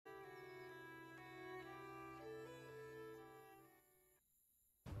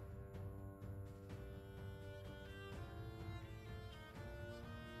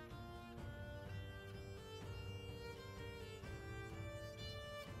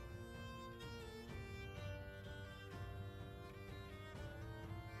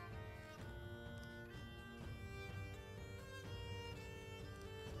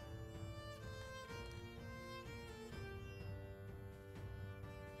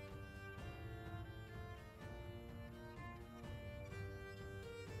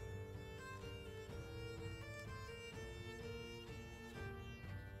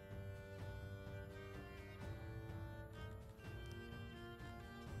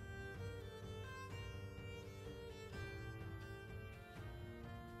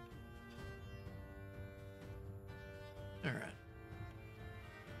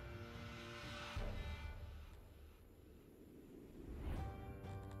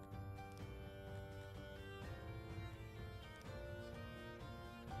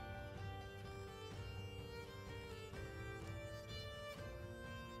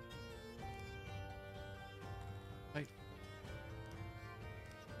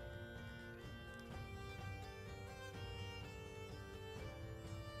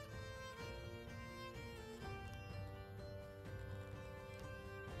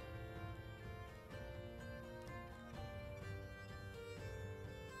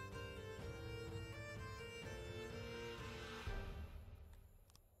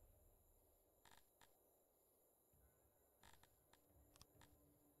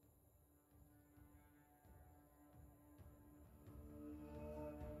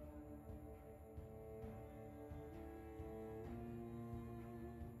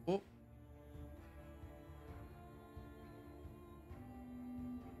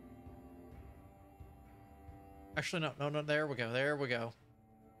Actually, no, no, no. There we go. There we go.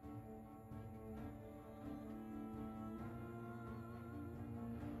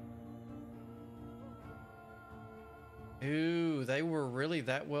 Ooh, they were really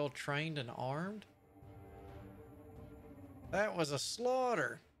that well trained and armed? That was a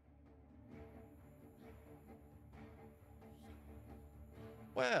slaughter.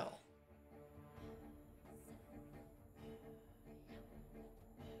 Well.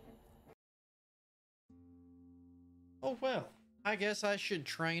 Oh well. I guess I should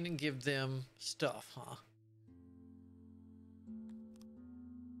train and give them stuff, huh?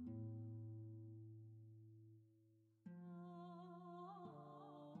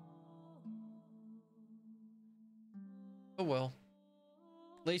 Oh well.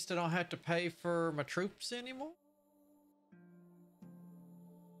 At least I don't have to pay for my troops anymore.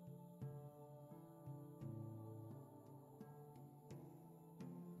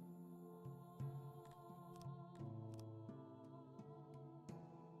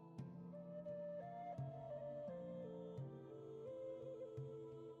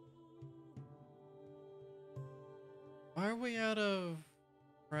 Why are we out of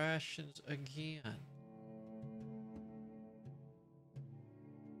rations again?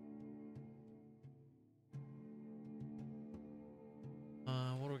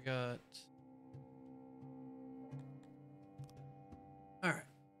 What do we got? All right.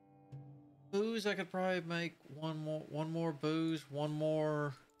 Booze, I could probably make one more booze, one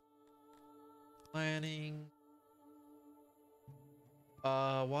more planning.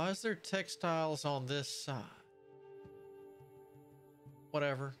 Why is there textiles on this side?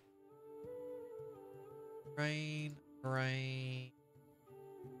 Whatever. Grain.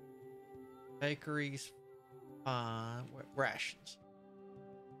 Bakeries, fine. Rations.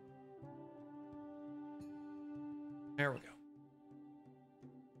 There we go.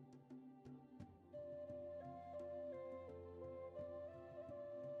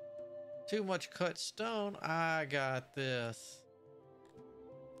 Too much cut stone. I got this.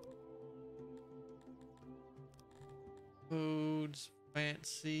 Foods,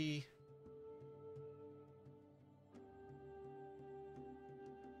 fancy.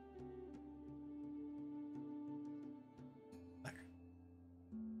 There.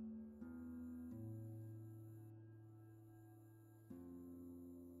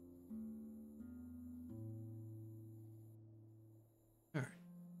 All right.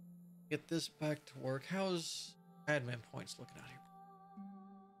 Get this back to work. How's admin points looking out here?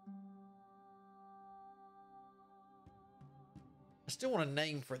 I still want a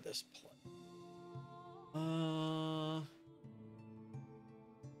name for this place.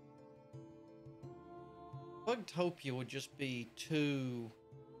 Bugtopia would just be too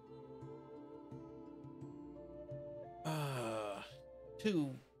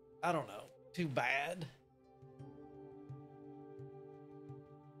I don't know, too bad.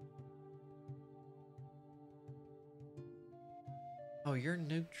 Oh, you're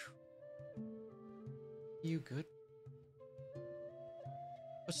neutral. You good?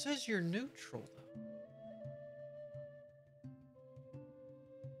 It says you're neutral though.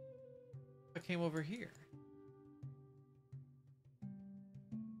 I came over here.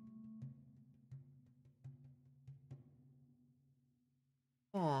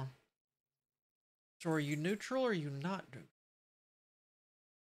 Aw. So are you neutral or are you not neutral?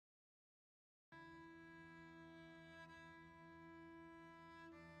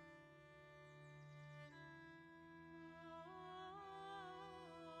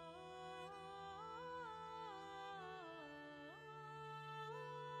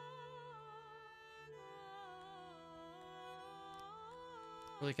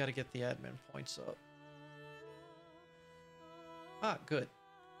 Really got to get the admin points up. Ah, good.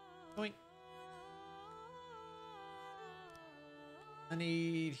 Point. I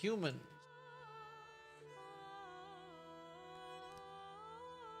need humans.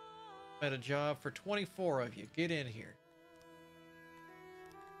 Got a job for 24 of you. Get in here.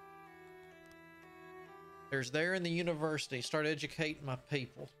 There's there in the university. Start educating my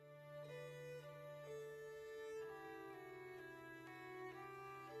people.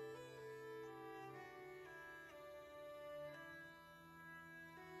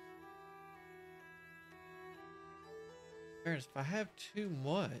 If I have too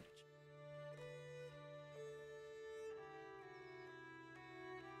much.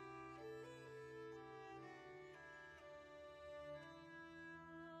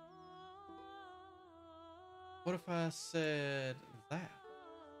 What if I said that?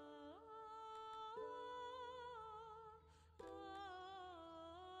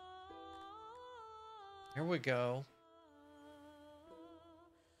 Here we go.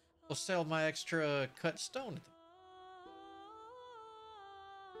 We'll sell my extra cut stone at them.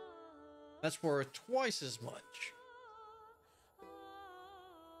 That's worth twice as much.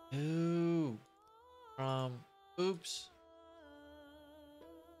 Ooh. Oops.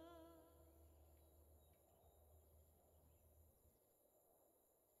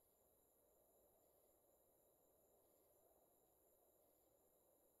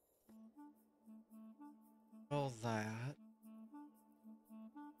 All that.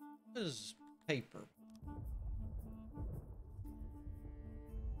 This is paper.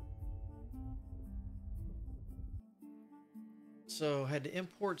 So had to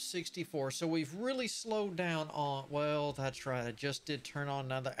import 64. So we've really slowed down on, well, that's right. I just did turn on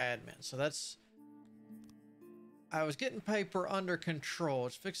another admin. So that's, I was getting paper under control.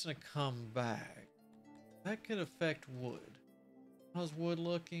 It's fixing to come back. That could affect wood. How's wood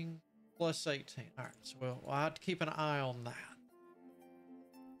looking? Plus 18. All right. So we'll have to keep an eye on that.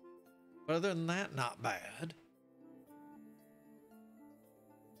 But other than that, not bad.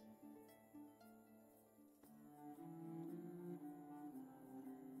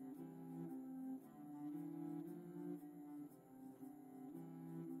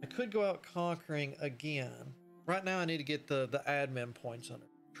 I could go out conquering again. Right now I need to get the admin points under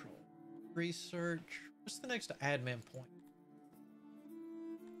control. Research. What's the next admin point?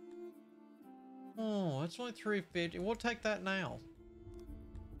 Oh, it's only 350. We'll take that now.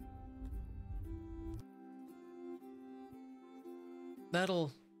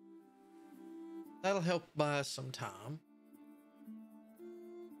 That'll help buy us some time.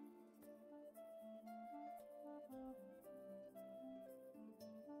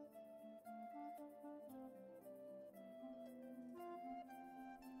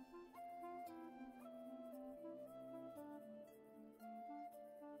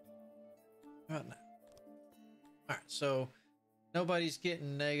 Right now. All right, so nobody's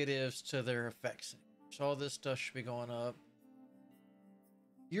getting negatives to their effects. So all this stuff should be going up.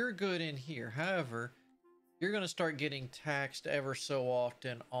 You're good in here. However, you're going to start getting taxed ever so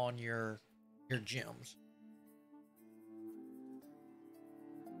often on your gems.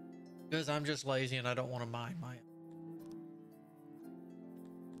 Because I'm just lazy and I don't want to mine my...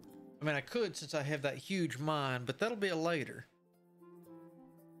 I mean, I could since I have that huge mine, but that'll be a later.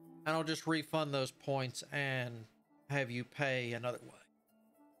 And I'll just refund those points and have you pay another way.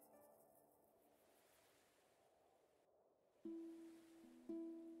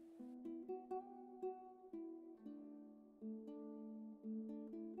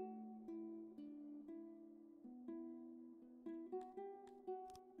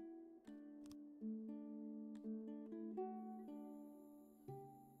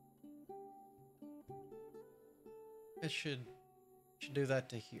 It should do that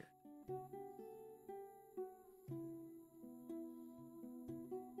to here.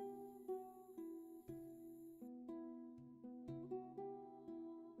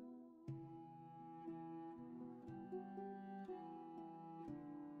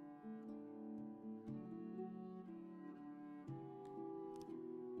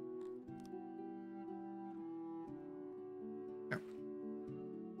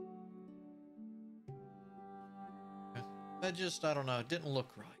 That just, I don't know, it didn't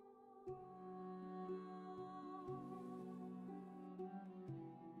look right.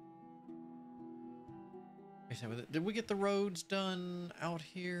 Did we get the roads done out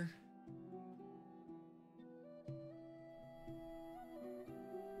here?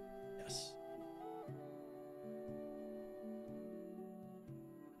 Yes.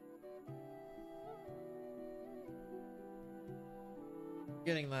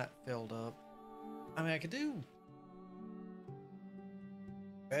 Getting that filled up. I mean, I could do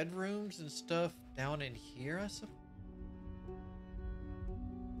bedrooms and stuff down in here, I suppose.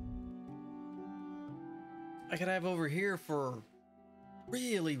 I could have over here for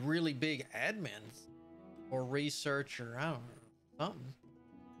really, really big admins or research or I don't know, something.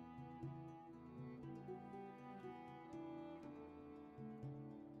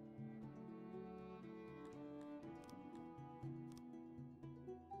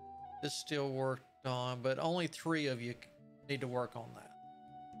 This still worked on, but only 3 of you need to work on that.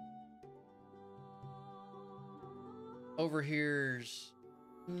 Over here's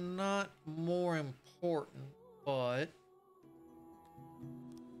not more important, but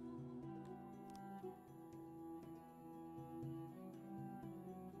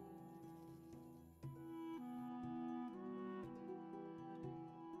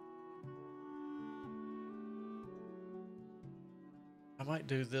I might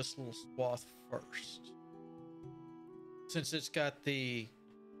do this little swath first. Since it's got the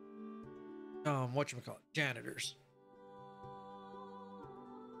whatchamacallit, janitors.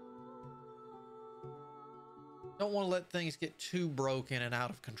 Don't want to let things get too broken and out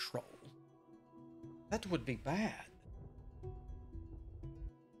of control. That would be bad.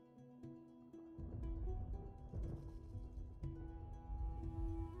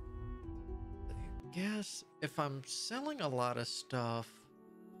 I guess if I'm selling a lot of stuff,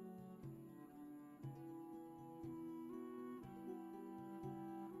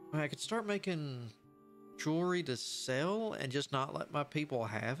 I could start making jewelry to sell and just not let my people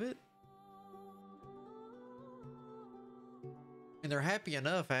have it. And they're happy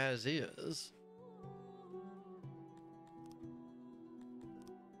enough as is.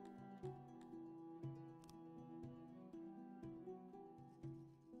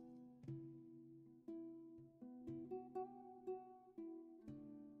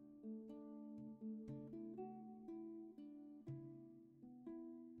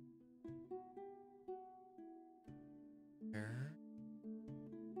 There.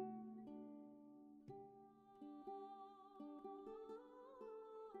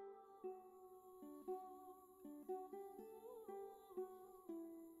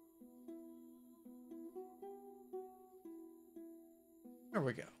 There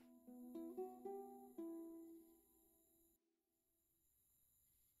we go.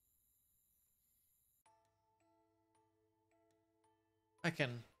 I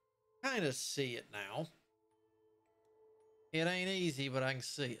can kind of see it now. It ain't easy, but I can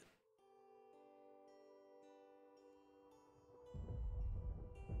see it.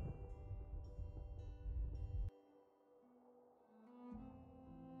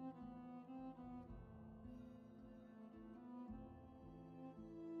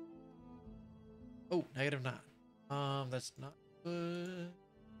 Oh, -9. That's not good.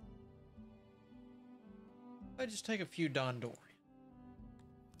 I just take a few Dondori.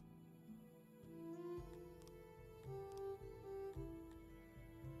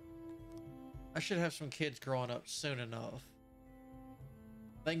 I should have some kids growing up soon enough.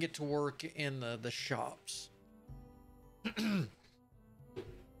 They can get to work in the shops.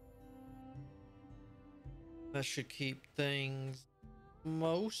 That should keep things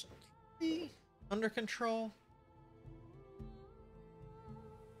mostly under control.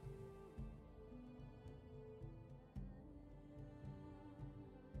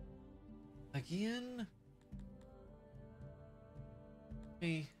 Again?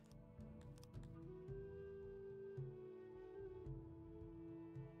 Me.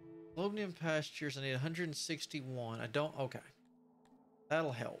 Lobnium pastures, I need 161. I don't, okay.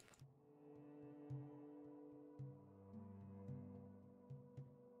 That'll help.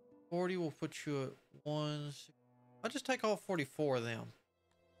 $40 will put you at 1. I'll just take all 44 of them.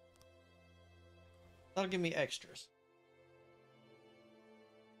 That'll give me extras.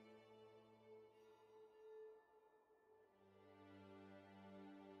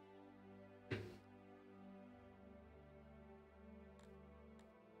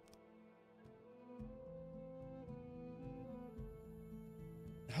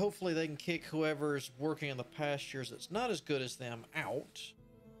 Hopefully they can kick whoever's working in the pastures that's not as good as them out.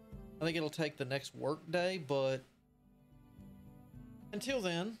 I think it'll take the next work day, but until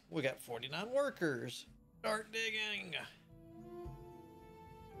then, we got 49 workers. Start digging.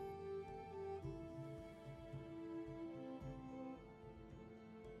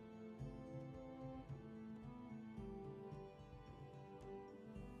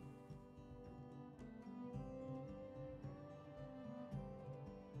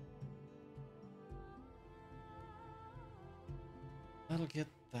 That'll get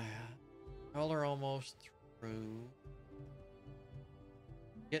that. Y'all are almost through.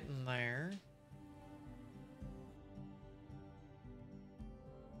 Getting there.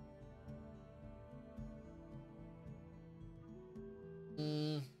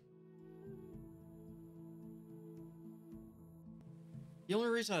 The only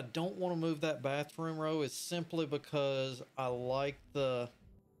reason I don't want to move that bathroom row is simply because I like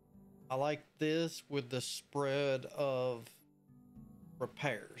this with the spread of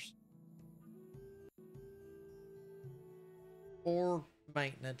repairs or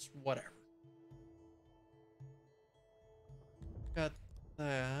maintenance, whatever. Got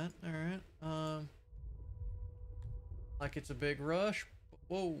that. All right. Like it's a big rush.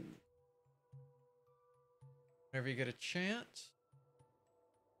 Whoa. Whenever you get a chance.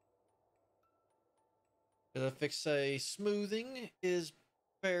 The fix a smoothing is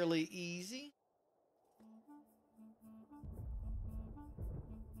fairly easy.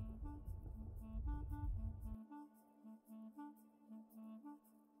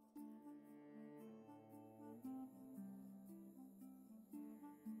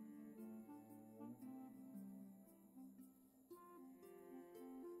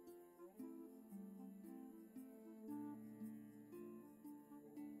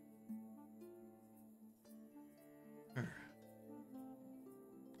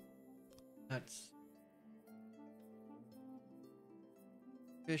 That's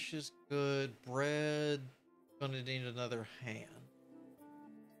fish is good. Bread, gonna need another hand.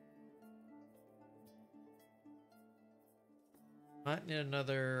 Might need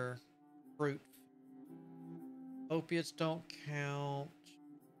another fruit. Opiates don't count.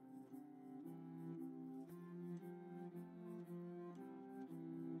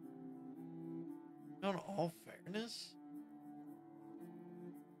 On all fairness,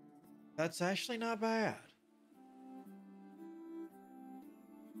 that's actually not bad.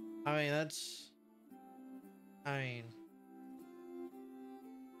 I mean, I mean,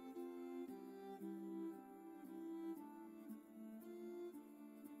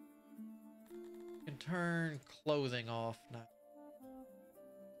 you can turn clothing off now.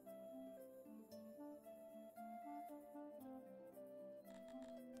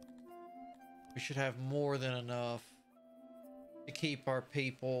 We should have more than enough to keep our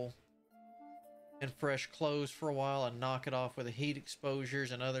people in fresh clothes for a while and knock it off with the heat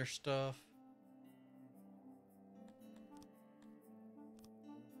exposures and other stuff.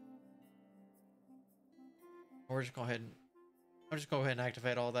 We're just go ahead and I'll just go ahead and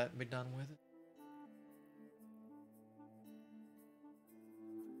activate all that and be done with it.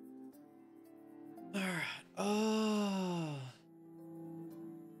 All right. Oh,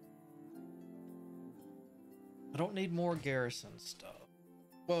 I don't need more garrison stuff.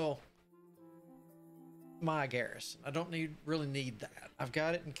 Well, my garrison. I don't really need that. I've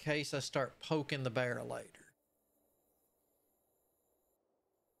got it in case I start poking the bear later.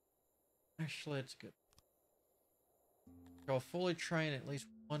 Actually, it's good. I'll fully train at least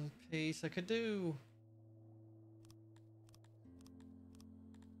one piece. I could do.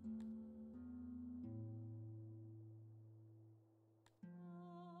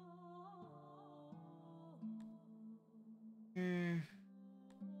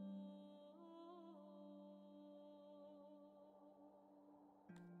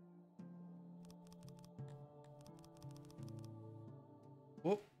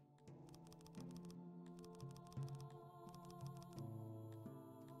 Whoop.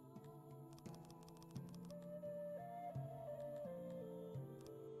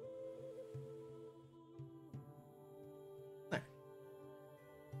 There.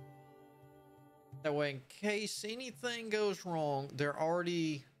 That way, in case anything goes wrong, they're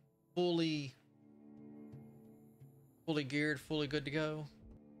already fully geared, fully good to go.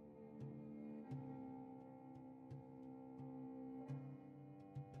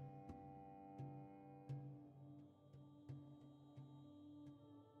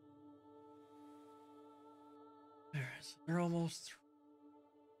 Alright, so they're almost through.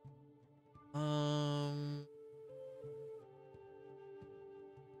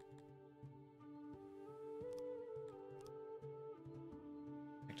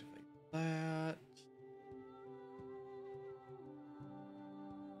 Activate that.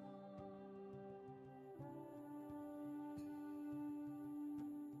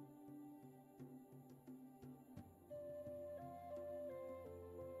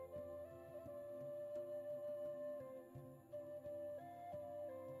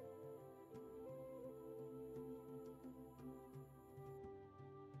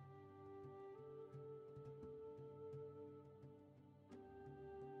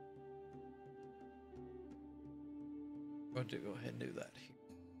 Going to go ahead and do that here.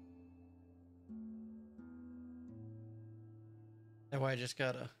 That way I just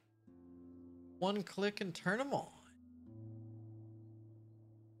gotta one click and turn them on.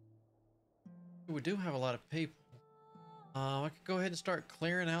 We do have a lot of people. I could go ahead and start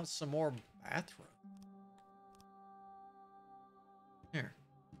clearing out some more bathrooms. Here.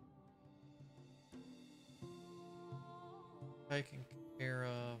 Taken care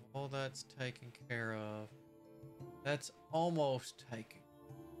of. All that's taken care of. That's almost taken.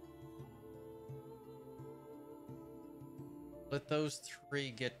 Let those three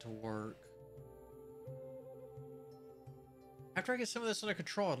get to work. After I get some of this under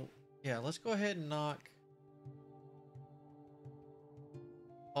control, yeah, let's go ahead and knock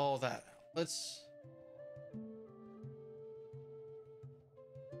all that out. Let's...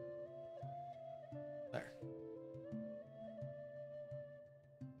 There.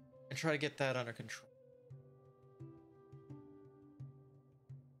 And try to get that under control.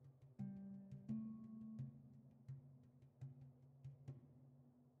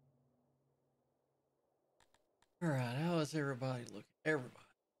 Alright, how is everybody looking? Everybody.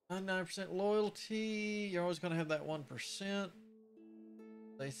 99% loyalty. You're always going to have that 1%.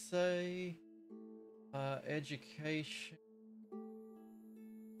 They say. Education.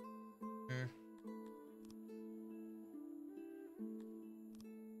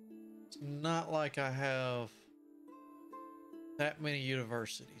 not like I have that many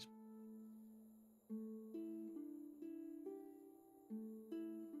universities.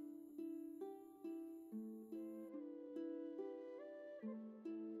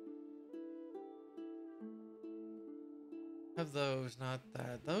 Have those, not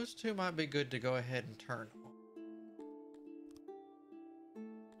that. Those two might be good to go ahead and turn on.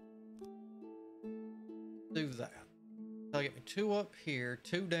 Do that. That'll get me 2 up here,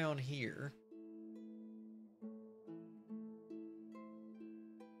 2 down here.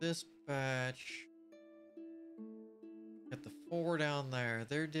 This batch. Got the 4 down there.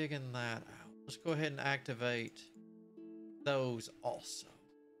 They're digging that out. Let's go ahead and activate those also.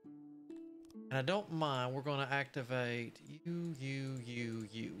 And I don't mind. We're going to activate you,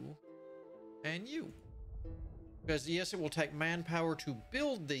 and you. Because yes, it will take manpower to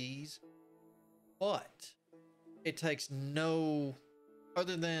build these, but it takes no,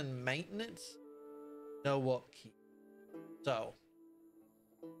 other than maintenance, no upkeep. So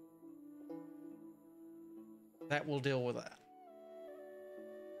that will deal with that.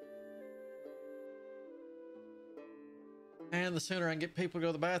 And the sooner I can get people to go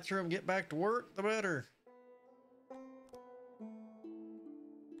to the bathroom, get back to work, the better.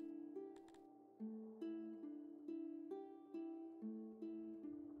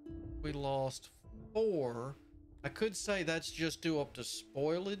 We lost 4. I could say that's just due up to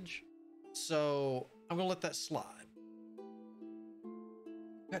spoilage. So I'm going to let that slide.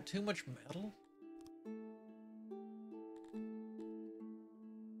 Got too much metal?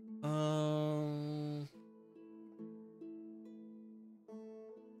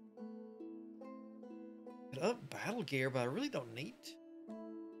 Up battle gear, but I really don't need to.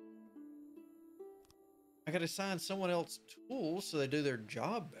 I gotta assign someone else tools so they do their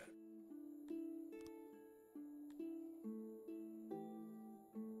job better.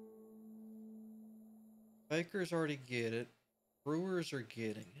 Bakers already get it. Brewers are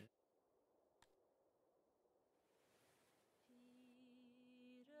getting it.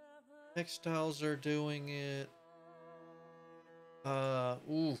 Textiles are doing it.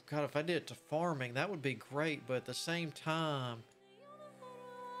 Ooh, God, if I did it to farming, that would be great, but at the same time...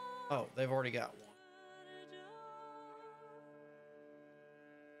 Oh, they've already got one.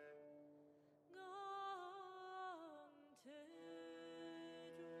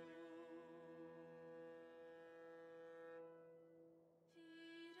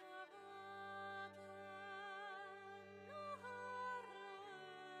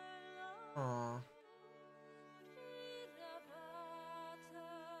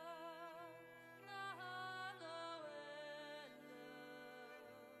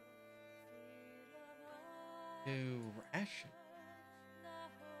 To ration.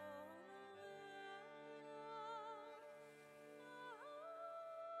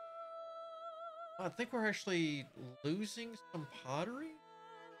 I think we're actually losing some pottery.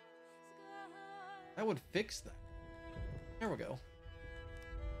 That would fix that. There we go.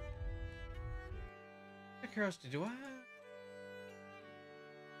 Curiosity, do I?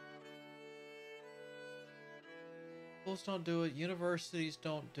 Schools don't do it. Universities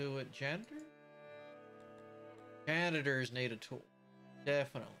don't do it. Janitor? Janitors need a tool.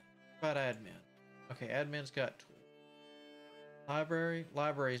 Definitely. What about admin? Okay, admin's got tools. Library?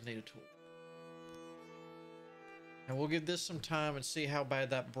 Libraries need a tool. And we'll give this some time and see how bad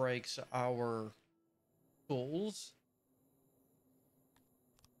that breaks our tools.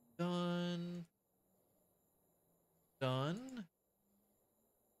 Done. Done.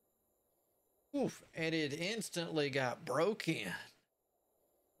 Oof, and it instantly got broken.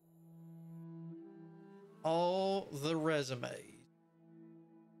 All the resumes.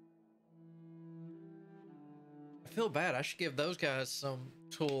 I feel bad. I should give those guys some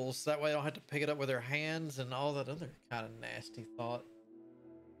tools. That way I don't have to pick it up with their hands and all that other kind of nasty thought.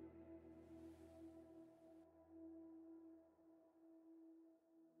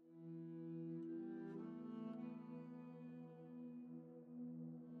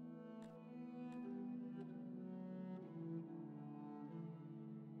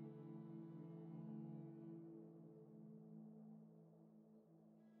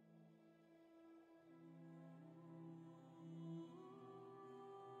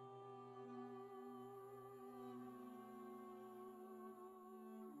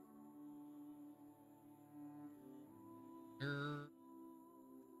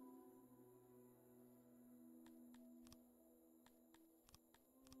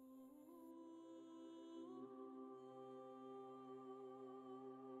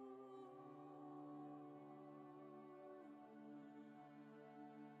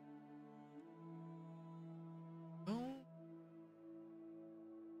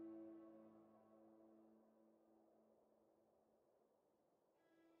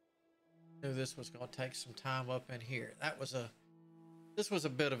 Knew this was going to take some time up in here. This was a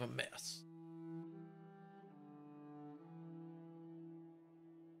bit of a mess.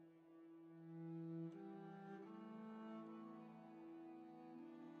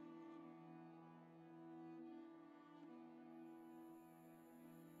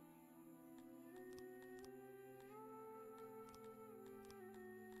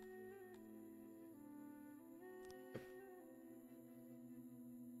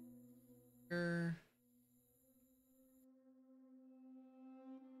 Here.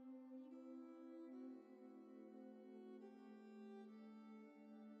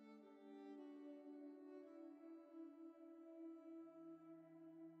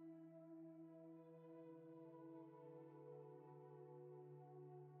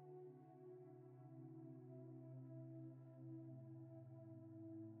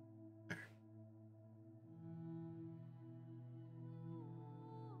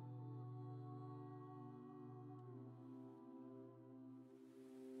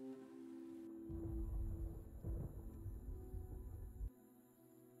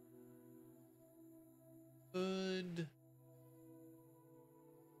 Good.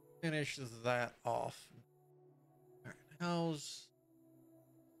 Finish that off. All right,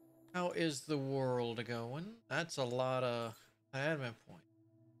 how is the world going? That's a lot of admin points.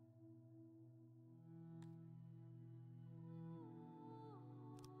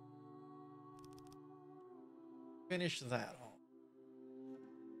 Finish that off.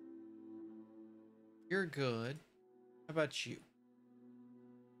 You're good. How about you?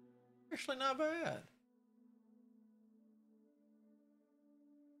 Actually, not bad.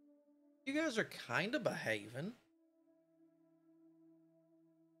 You guys are kind of behaving.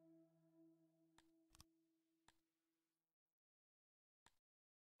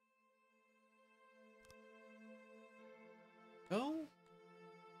 Go.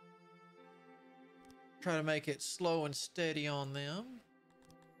 Try to make it slow and steady on them.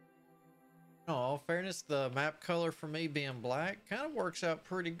 In all fairness, the map color for me being black kind of works out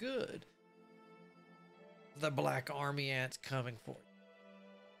pretty good. The black army ants coming for you.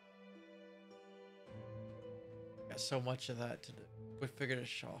 Got so much of that to do. We figured it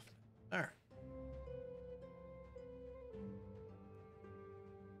off. All right.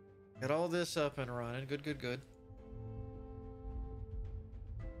 Got all this up and running. Good, good, good.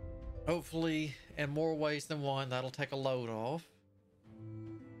 Hopefully, in more ways than one, that'll take a load off.